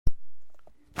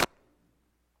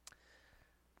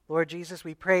Lord Jesus,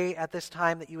 we pray at this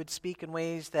time that you would speak in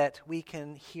ways that we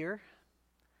can hear.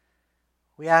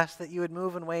 We ask that you would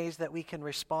move in ways that we can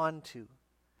respond to.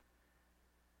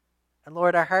 And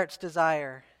Lord, our heart's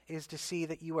desire is to see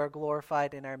that you are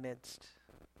glorified in our midst.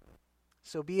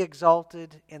 So be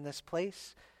exalted in this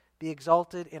place, be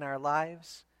exalted in our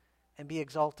lives, and be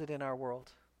exalted in our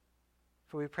world.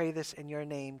 For we pray this in your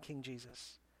name, King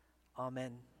Jesus.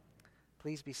 Amen.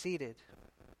 Please be seated.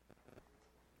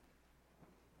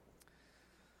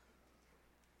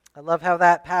 I love how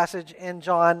that passage in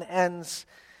John ends.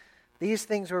 These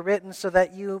things were written so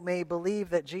that you may believe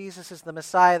that Jesus is the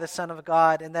Messiah, the Son of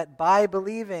God, and that by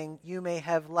believing you may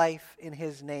have life in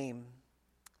his name.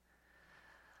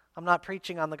 I'm not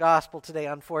preaching on the gospel today,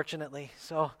 unfortunately.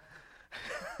 So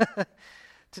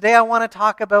today I want to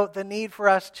talk about the need for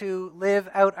us to live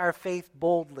out our faith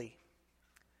boldly,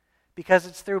 because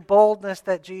it's through boldness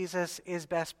that Jesus is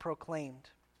best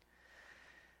proclaimed.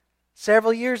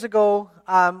 Several years ago,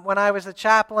 when I was a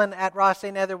chaplain at Ross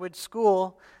St. Netherwood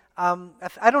School,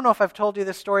 I don't know if I've told you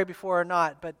this story before or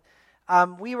not, but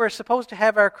we were supposed to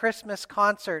have our Christmas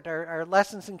concert, our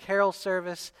lessons and carols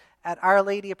service at Our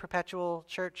Lady of Perpetual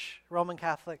Church, Roman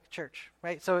Catholic Church,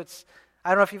 right? So I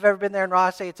don't know if you've ever been there in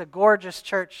Ross St. It's a gorgeous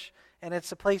church, and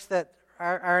it's a place that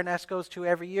our RNS goes to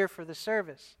every year for the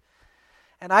service.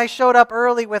 And I showed up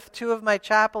early with two of my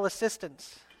chapel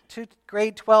assistants, two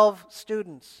grade 12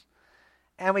 students.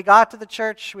 And we got to the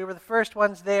church, we were the first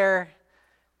ones there,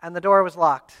 and the door was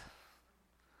locked.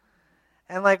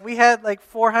 And we had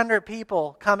 400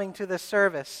 people coming to this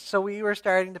service, so we were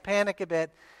starting to panic a bit.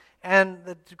 And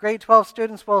the grade 12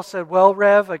 students both said, "Well,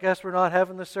 Rev, I guess we're not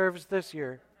having the service this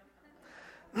year."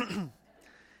 And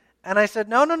I said,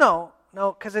 no,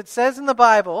 because it says in the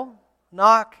Bible,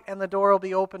 knock and the door will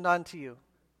be opened unto you.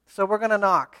 So we're going to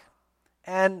knock,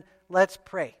 and let's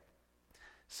pray.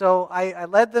 So I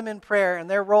led them in prayer, and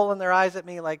they're rolling their eyes at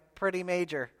me like pretty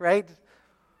major, right?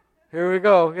 Here we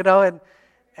go,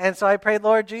 and so I prayed,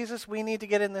 "Lord Jesus, we need to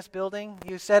get in this building.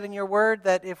 You said in your word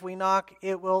that if we knock,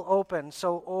 it will open,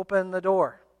 so open the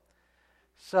door."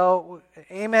 So,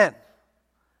 amen.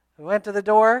 We went to the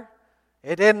door,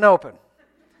 it didn't open.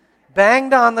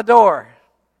 Banged on the door,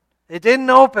 it didn't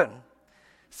open.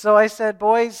 So I said,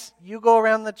 "Boys, you go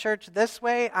around the church this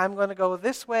way, I'm going to go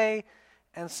this way,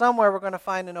 and somewhere we're going to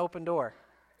find an open door."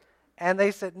 And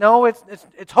they said, "No,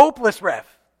 it's hopeless, Rev."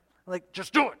 I'm like,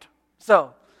 "Just do it."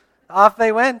 So off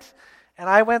they went, and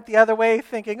I went the other way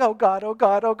thinking, oh God,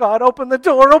 open the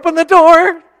door, open the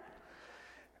door.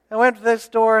 I went to this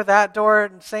door, that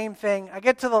door, same thing. I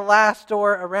get to the last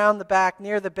door around the back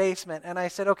near the basement, and I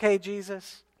said, "Okay,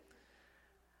 Jesus,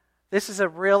 this is a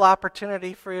real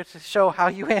opportunity for you to show how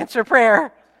you answer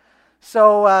prayer.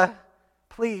 So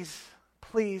please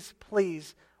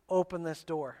open this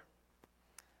door."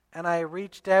 And I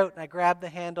reached out and I grabbed the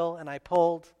handle and I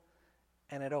pulled,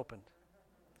 and it opened.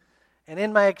 And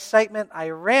in my excitement, I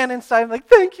ran inside. I'm like,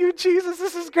 "Thank you, Jesus,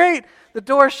 this is great." The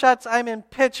door shuts. I'm in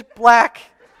pitch black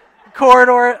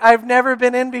corridor I've never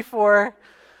been in before.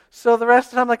 So the rest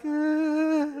of the time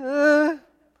I'm like,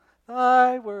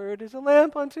 "Thy word is a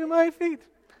lamp unto my feet."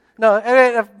 No,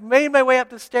 and I've made my way up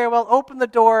the stairwell, opened the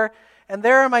door, and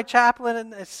there are my chaplain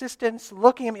and assistants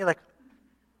looking at me like,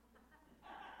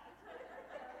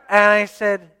 and I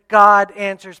said, "God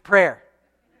answers prayer."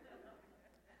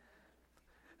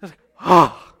 I was like,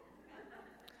 oh,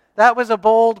 that was a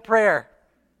bold prayer.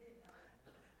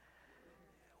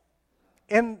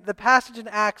 In the passage in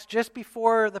Acts, just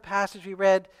before the passage we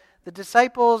read, the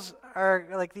disciples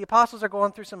the apostles are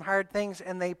going through some hard things,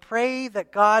 and they pray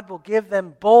that God will give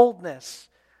them boldness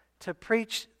to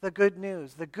preach the good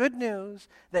news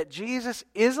that Jesus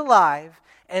is alive,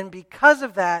 and because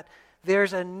of that,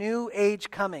 there's a new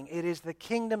age coming. It is the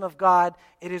kingdom of God.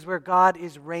 It is where God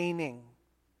is reigning,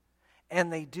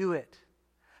 and they do it.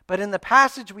 But in the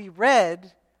passage we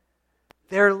read,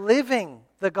 they're living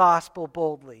the gospel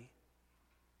boldly.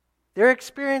 They're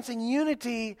experiencing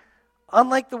unity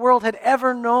unlike the world had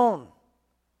ever known.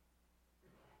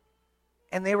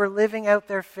 And they were living out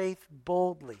their faith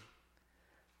boldly.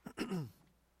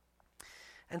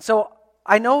 And so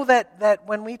I know that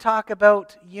when we talk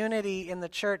about unity in the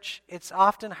church, it's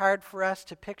often hard for us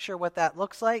to picture what that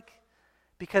looks like,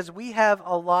 because we have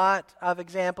a lot of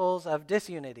examples of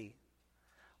disunity.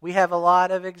 We have a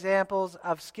lot of examples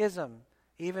of schism,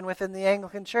 even within the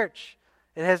Anglican Church.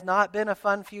 It has not been a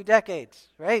fun few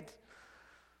decades, right?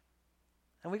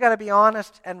 And we got to be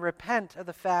honest and repent of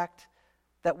the fact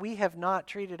that we have not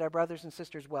treated our brothers and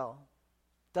sisters well.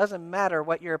 Doesn't matter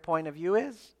what your point of view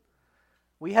is.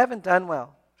 We haven't done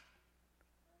well.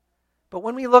 But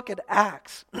when we look at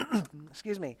Acts,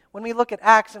 when we look at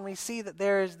Acts and we see that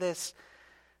there is this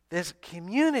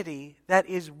community that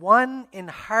is one in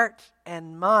heart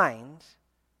and mind,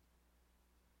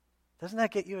 doesn't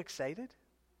that get you excited?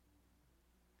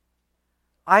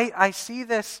 I see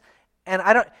this, and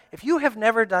if you have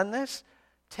never done this,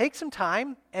 take some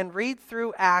time and read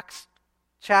through Acts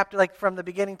chapter, like from the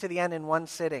beginning to the end in one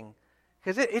sitting.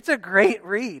 Because it's a great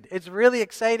read. It's really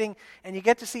exciting, and you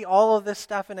get to see all of this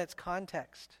stuff in its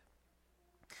context.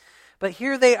 But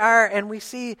here they are, and we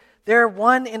see they're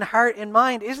one in heart and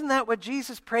mind. Isn't that what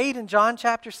Jesus prayed in John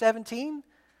chapter 17?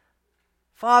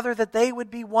 Father, that they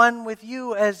would be one with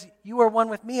you as you are one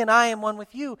with me and I am one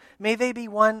with you. May they be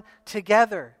one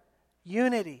together.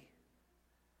 Unity.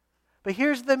 But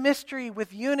here's the mystery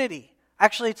with unity.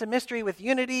 Actually, it's a mystery with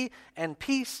unity and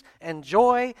peace and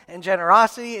joy and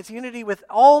generosity. It's unity with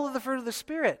all of the fruit of the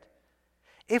Spirit.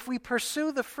 If we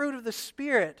pursue the fruit of the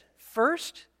Spirit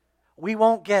first, we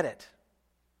won't get it.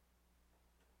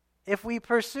 If we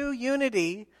pursue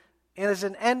unity as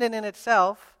an end in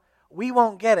itself, we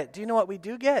won't get it. Do you know what we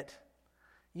do get?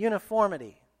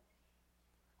 Uniformity.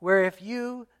 Where if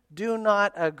you do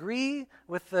not agree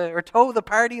with or toe the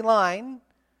party line,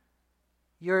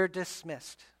 you're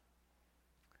dismissed.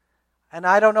 And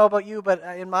I don't know about you, but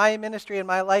in my ministry, in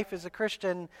my life as a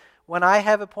Christian, when I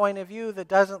have a point of view that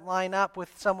doesn't line up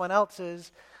with someone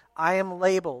else's, I am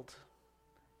labeled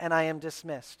and I am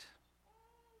dismissed.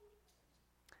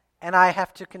 And I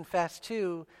have to confess,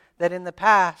 too, that in the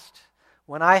past,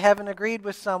 when I haven't agreed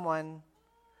with someone,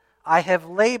 I have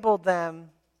labeled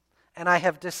them and I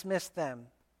have dismissed them.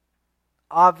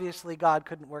 Obviously, God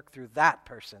couldn't work through that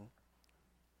person.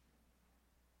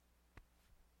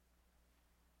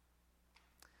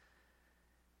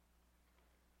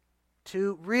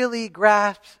 To really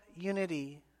grasp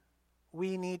unity,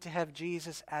 we need to have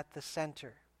Jesus at the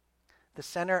center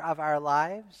of our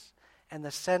lives and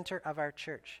the center of our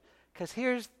church. Because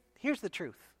here's the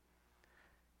truth.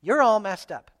 You're all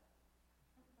messed up.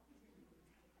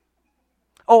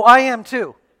 Oh, I am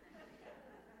too.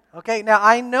 Okay, now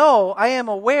I am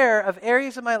aware of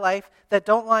areas of my life that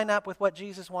don't line up with what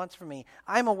Jesus wants for me.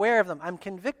 I'm aware of them. I'm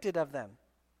convicted of them.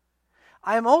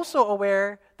 I am also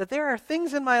aware that there are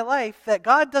things in my life that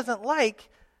God doesn't like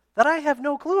that I have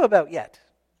no clue about yet.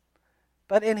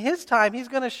 But in His time, He's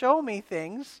going to show me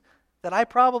things that I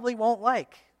probably won't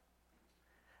like.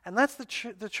 And that's the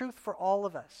truth for all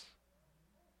of us.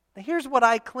 Now here's what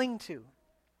I cling to.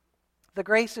 The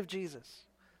grace of Jesus.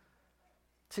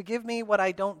 To give me what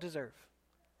I don't deserve.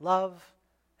 Love,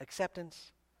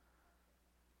 acceptance,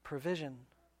 provision.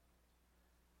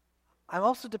 I'm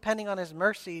also depending on His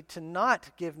mercy to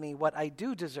not give me what I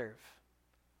do deserve.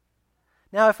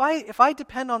 Now, if I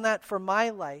depend on that for my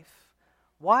life,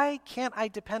 why can't I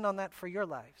depend on that for your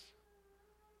lives?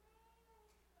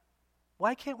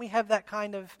 Why can't we have that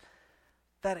kind of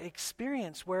that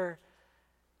experience where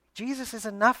Jesus is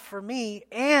enough for me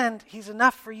and He's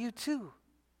enough for you too?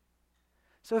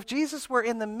 So if Jesus were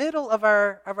in the middle of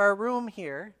our room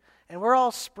here, and we're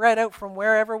all spread out from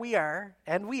wherever we are,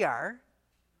 and we are,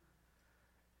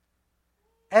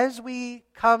 as we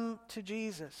come to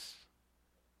Jesus,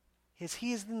 as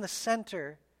He is in the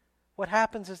center, what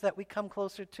happens is that we come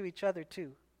closer to each other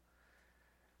too.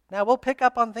 Now we'll pick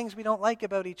up on things we don't like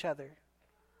about each other,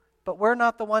 but we're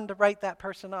not the one to write that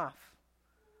person off.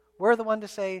 We're the one to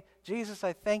say, Jesus,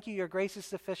 I thank you, your grace is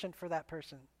sufficient for that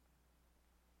person.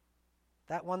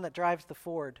 That one that drives the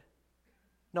Ford.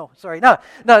 No, it's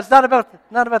not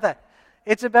about that.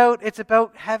 It's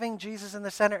about having Jesus in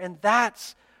the center, and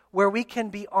that's where we can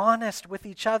be honest with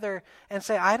each other and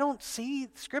say, I don't see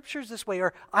scriptures this way,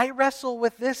 or I wrestle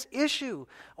with this issue,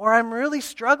 or I'm really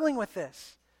struggling with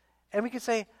this. And we can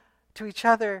say to each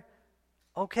other,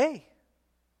 okay,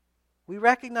 we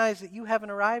recognize that you haven't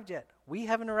arrived yet. We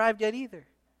haven't arrived yet either.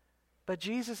 But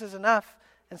Jesus is enough,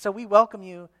 and so we welcome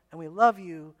you, and we love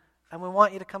you, and we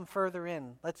want you to come further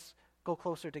in. Let's go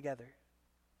closer together.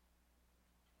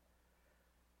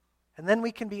 And then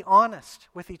we can be honest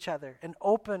with each other and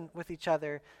open with each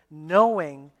other,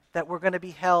 knowing that we're going to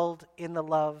be held in the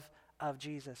love of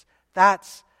Jesus.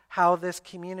 That's how this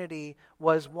community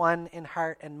was one in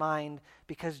heart and mind,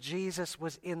 because Jesus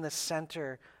was in the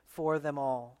center for them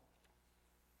all.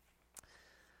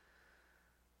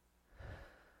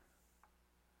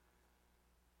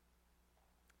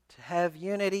 To have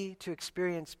unity, to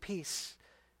experience peace,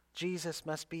 Jesus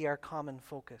must be our common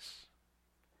focus.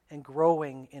 And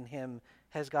growing in Him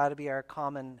has got to be our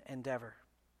common endeavor.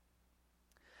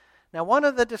 Now, one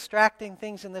of the distracting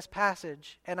things in this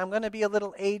passage, and I'm going to be a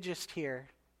little ageist here,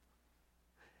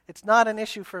 it's not an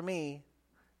issue for me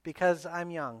because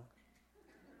I'm young.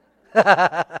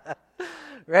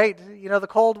 Right? You know, the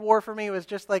Cold War for me was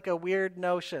just like a weird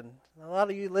notion. A lot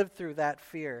of you lived through that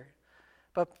fear.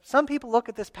 But some people look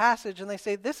at this passage and they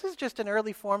say, this is just an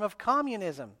early form of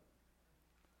communism.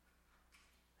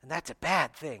 And that's a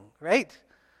bad thing, right?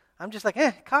 I'm just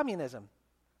like, communism.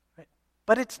 Right?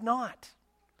 But it's not.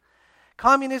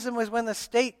 Communism was when the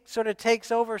state sort of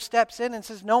takes over, steps in, and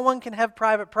says, no one can have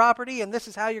private property, and this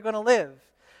is how you're going to live.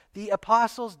 The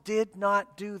apostles did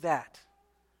not do that.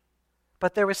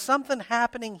 But there was something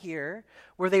happening here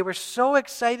where they were so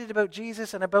excited about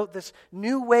Jesus and about this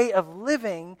new way of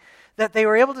living that they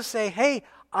were able to say, hey,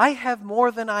 I have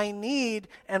more than I need,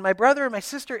 and my brother and my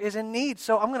sister is in need,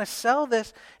 so I'm going to sell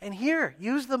this, and here,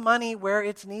 use the money where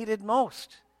it's needed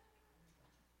most.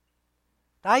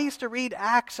 I used to read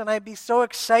Acts and I'd be so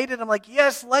excited. I'm like,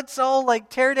 yes, let's all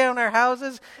tear down our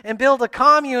houses and build a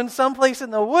commune someplace in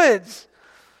the woods.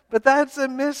 But that's a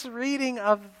misreading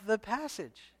of the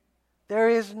passage. There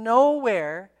is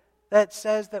nowhere that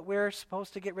says that we're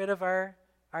supposed to get rid of our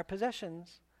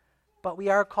possessions, but we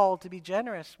are called to be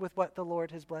generous with what the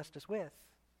Lord has blessed us with.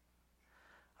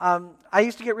 I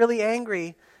used to get really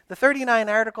angry. The 39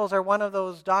 articles are one of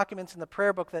those documents in the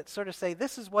prayer book that sort of say,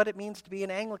 this is what it means to be an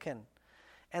Anglican.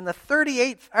 And the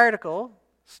 38th article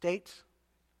states,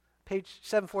 page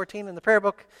 714 in the prayer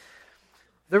book,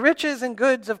 the riches and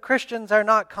goods of Christians are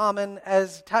not common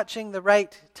as touching the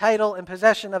right, title, and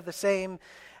possession of the same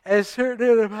as certain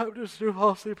of the Baptists do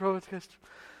falsely protest.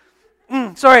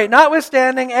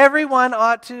 Notwithstanding, everyone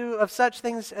ought to, of such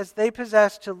things as they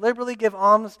possess, to liberally give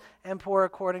alms and poor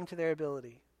according to their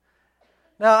ability.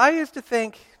 Now, I used to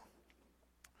think,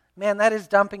 man, that is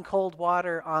dumping cold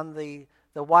water on the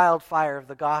wildfire of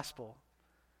the gospel.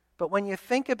 But when you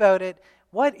think about it,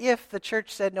 what if the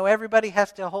church said, no, everybody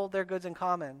has to hold their goods in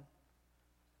common?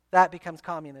 That becomes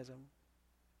communism.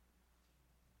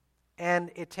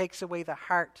 And it takes away the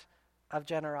heart of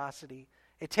generosity.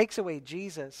 It takes away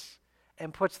Jesus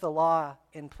and puts the law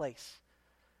in place.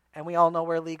 And we all know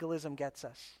where legalism gets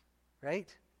us,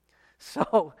 right?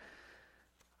 So,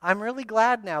 I'm really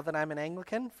glad now that I'm an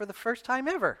Anglican for the first time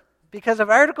ever because of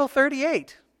Article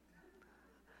 38.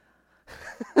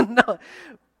 No.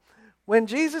 When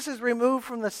Jesus is removed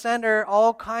from the center,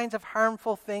 all kinds of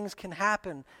harmful things can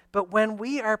happen. But when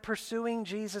we are pursuing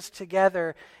Jesus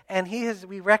together and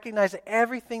we recognize that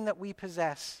everything that we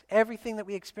possess, everything that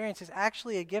we experience is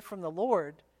actually a gift from the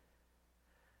Lord,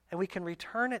 and we can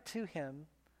return it to Him,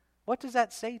 what does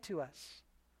that say to us?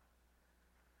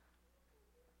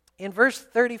 In verse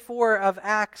 34 of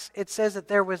Acts, it says that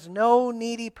there was no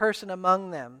needy person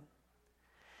among them.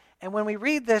 And when we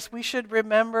read this, we should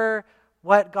remember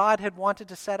what God had wanted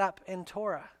to set up in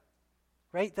Torah,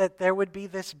 right? That there would be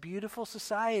this beautiful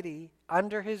society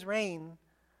under His reign.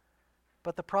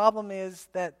 But the problem is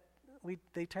that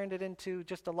they turned it into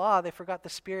just a law. They forgot the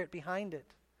spirit behind it.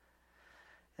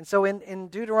 And so in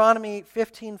Deuteronomy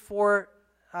 15:4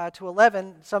 to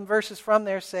 11, some verses from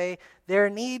there say, there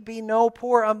need be no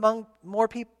poor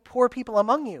people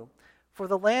among you. For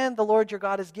the land the Lord your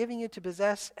God is giving you to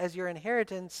possess as your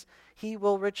inheritance, He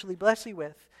will richly bless you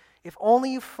with. If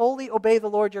only you fully obey the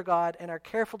Lord your God and are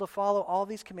careful to follow all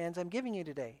these commands I'm giving you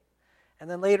today. And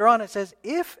then later on it says,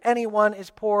 if anyone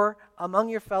is poor among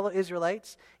your fellow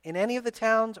Israelites in any of the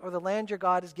towns or the land your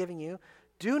God is giving you,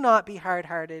 do not be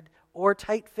hard-hearted or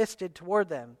tight-fisted toward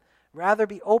them. Rather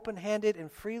be open-handed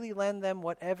and freely lend them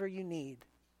whatever you need.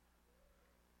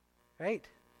 Right?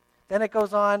 Then it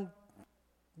goes on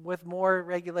with more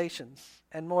regulations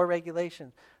and more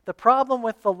regulations. The problem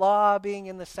with the law being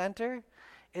in the center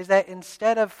is that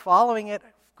instead of following it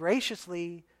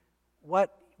graciously,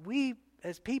 what we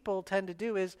as people tend to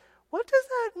do is, what does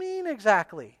that mean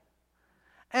exactly?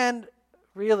 And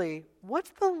really, what's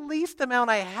the least amount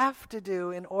I have to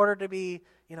do in order to be,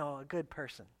 a good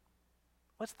person?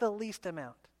 What's the least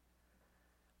amount?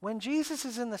 When Jesus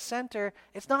is in the center,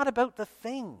 it's not about the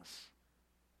things.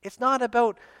 It's not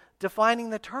about defining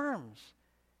the terms.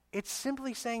 It's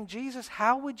simply saying, Jesus,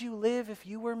 how would you live if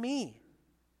you were me?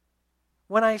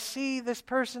 When I see this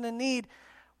person in need,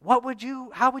 how would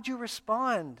you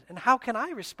respond? And how can I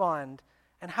respond?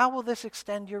 And how will this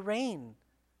extend your reign?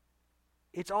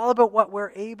 It's all about what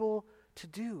we're able to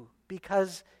do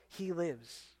because He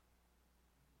lives.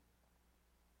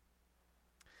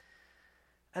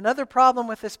 Another problem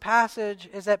with this passage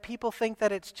is that people think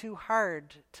that it's too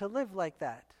hard to live like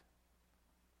that.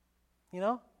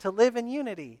 To live in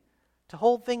unity, to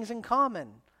hold things in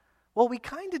common. Well, we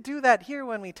kind of do that here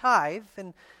when we tithe,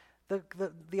 and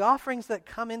the offerings that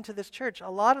come into this church, a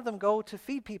lot of them go to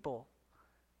feed people.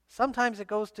 Sometimes it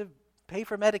goes to pay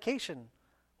for medication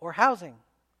or housing.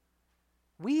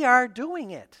 We are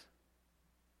doing it.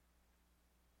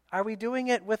 Are we doing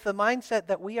it with the mindset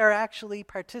that we are actually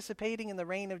participating in the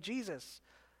reign of Jesus?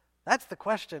 That's the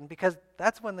question, because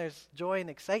that's when there's joy and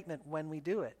excitement when we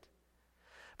do it.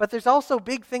 But there's also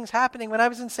big things happening. When I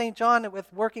was in St. John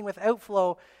working with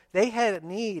Outflow, they had a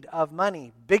need of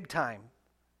money, big time.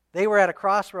 They were at a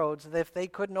crossroads if they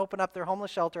couldn't open up their homeless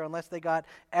shelter unless they got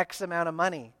X amount of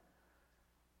money.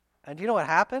 And do you know what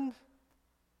happened?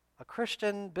 A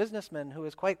Christian businessman who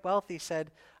was quite wealthy said,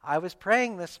 I was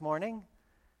praying this morning,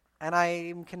 and I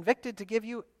am convicted to give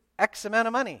you X amount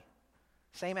of money.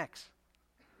 Same X.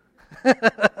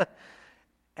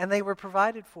 And they were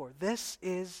provided for. This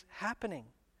is happening.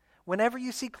 Whenever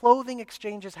you see clothing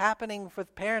exchanges happening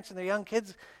with parents and their young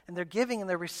kids, and they're giving and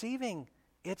they're receiving,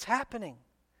 it's happening.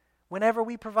 Whenever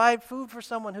we provide food for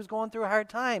someone who's going through a hard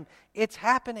time, it's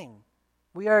happening.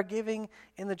 We are giving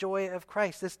in the joy of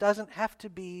Christ. This doesn't have to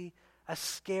be a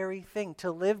scary thing.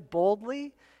 To live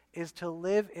boldly is to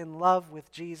live in love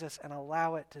with Jesus and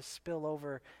allow it to spill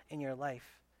over in your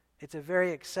life. It's a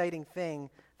very exciting thing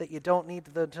that you don't need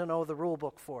to know the rule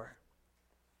book for.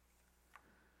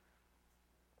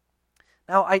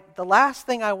 Now, the last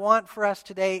thing I want for us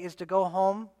today is to go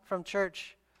home from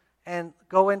church and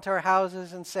go into our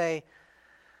houses and say,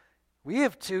 we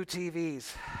have 2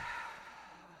 TVs.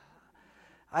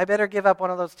 I better give up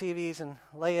one of those TVs and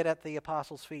lay it at the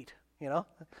apostles' feet, you know?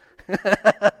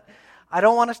 I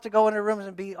don't want us to go into rooms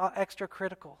and be extra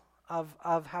critical of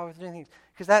how we're doing things,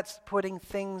 because that's putting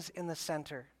things in the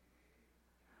center.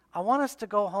 I want us to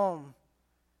go home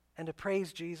and to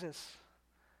praise Jesus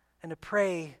and to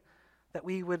pray that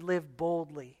we would live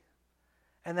boldly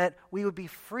and that we would be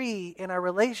free in our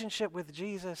relationship with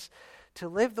Jesus to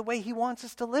live the way he wants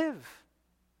us to live,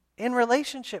 in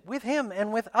relationship with him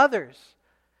and with others.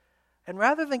 And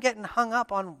rather than getting hung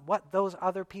up on what those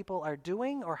other people are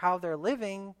doing or how they're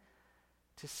living,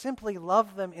 to simply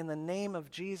love them in the name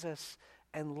of Jesus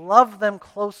and love them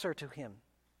closer to him.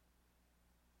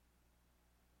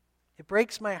 It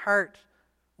breaks my heart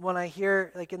when I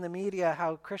hear, like in the media,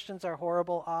 how Christians are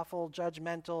horrible, awful,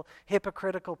 judgmental,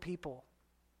 hypocritical people.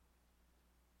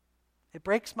 It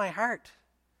breaks my heart.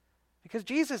 Because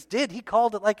Jesus did. He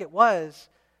called it like it was.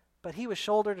 But he was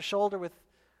shoulder to shoulder with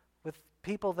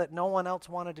people that no one else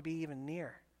wanted to be even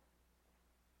near.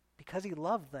 Because he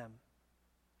loved them.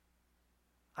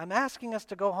 I'm asking us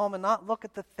to go home and not look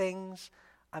at the things.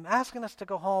 I'm asking us to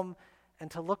go home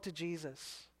and to look to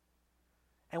Jesus.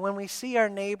 And when we see our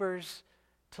neighbors,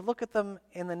 to look at them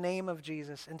in the name of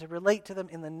Jesus and to relate to them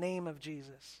in the name of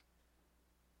Jesus.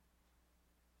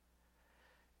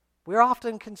 We're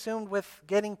often consumed with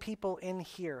getting people in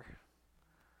here.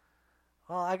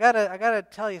 Well, I gotta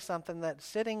tell you something, that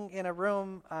sitting in a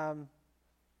room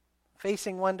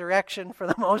facing one direction for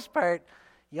the most part,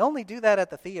 you only do that at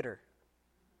the theater,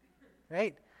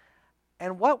 right?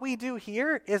 And what we do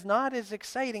here is not as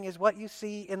exciting as what you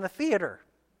see in the theater.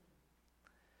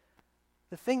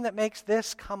 The thing that makes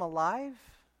this come alive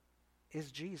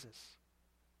is Jesus.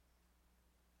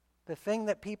 The thing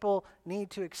that people need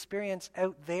to experience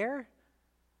out there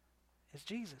is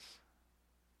Jesus.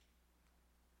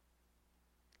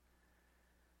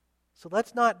 So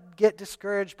let's not get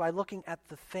discouraged by looking at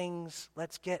the things.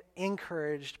 Let's get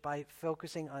encouraged by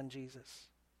focusing on Jesus.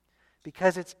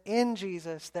 Because it's in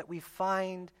Jesus that we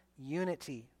find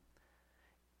unity,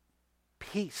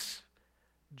 peace,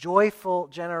 joyful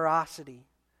generosity.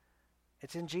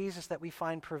 It's in Jesus that we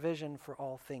find provision for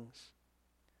all things.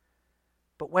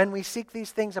 But when we seek these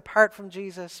things apart from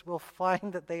Jesus, we'll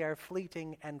find that they are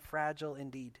fleeting and fragile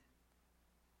indeed.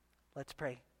 Let's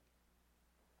pray.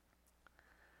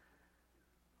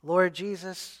 Lord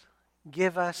Jesus,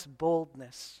 give us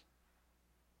boldness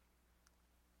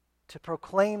to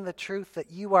proclaim the truth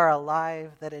that you are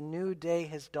alive, that a new day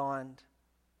has dawned.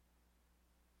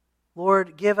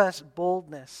 Lord, give us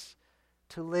boldness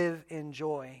to live in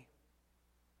joy,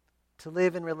 to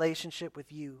live in relationship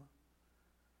with you,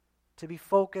 to be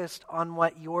focused on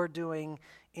what you're doing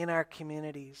in our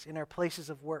communities, in our places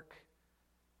of work,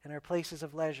 in our places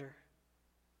of leisure.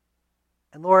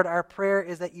 And Lord, our prayer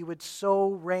is that you would so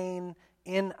reign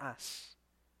in us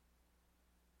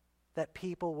that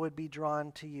people would be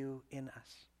drawn to you in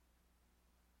us.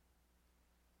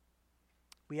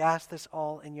 We ask this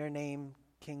all in your name,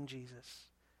 King Jesus.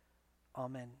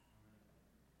 Amen.